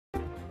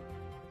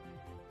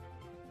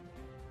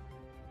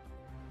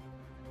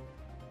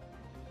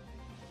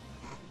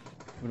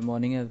Good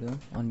morning, everyone.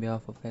 On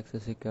behalf of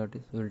Access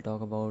Securities, we will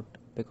talk about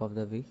pick of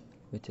the week,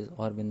 which is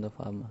Aurobindo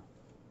Pharma.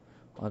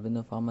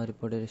 Aurobindo Pharma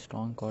reported a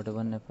strong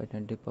Q1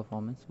 FY20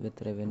 performance with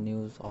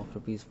revenues of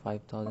Rs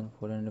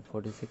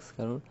 5,446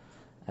 crore,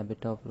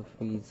 EBITDA of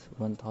Rs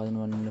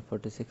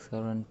 1,146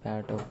 crore, and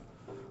PAT of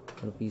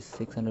Rs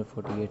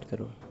 648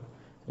 crore.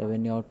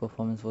 Revenue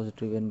outperformance was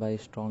driven by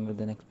stronger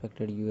than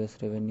expected US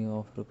revenue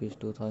of Rs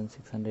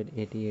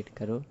 2,688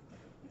 crore,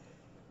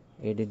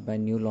 aided by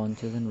new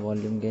launches and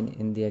volume gain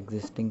in the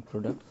existing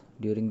products.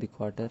 During the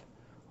quarter,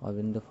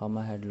 Aurobindo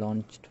Pharma had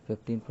launched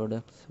 15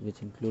 products,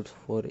 which includes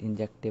 4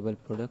 injectable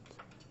products.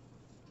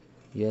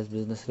 US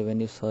business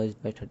revenue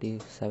surged by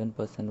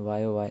 37%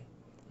 YOY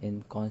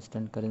in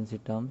constant currency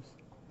terms.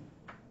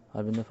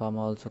 Aurobindo Pharma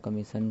also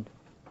commissioned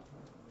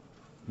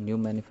new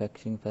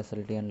manufacturing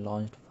facility and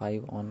launched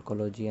 5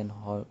 oncology and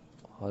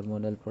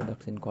hormonal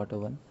products in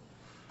Q1.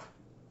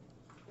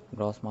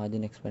 Gross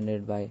margin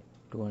expanded by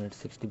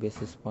 260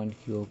 basis point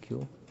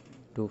QOQ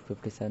to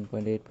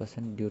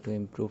 57.8% due to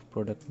improved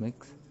product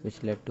mix,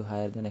 which led to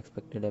higher than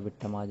expected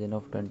EBITDA margin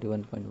of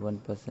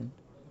 21.1%.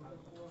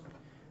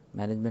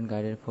 Management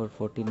guided for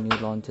 14 new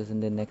launches in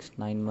the next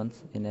 9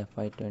 months in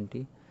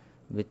FY20,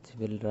 which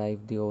will drive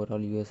the overall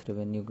US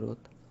revenue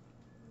growth.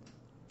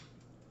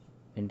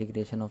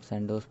 Integration of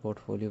Sandoz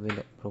portfolio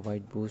will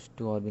provide boost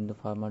to Aurobindo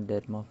Pharma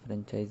Derma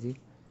franchisee.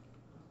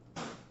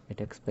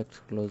 It expects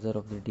closure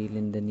of the deal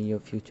in the near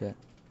future.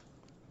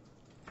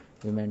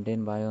 We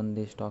maintain buy on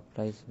the stock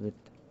price with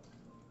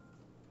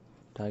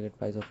target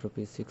price of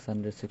Rs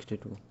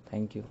 662.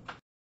 Thank you.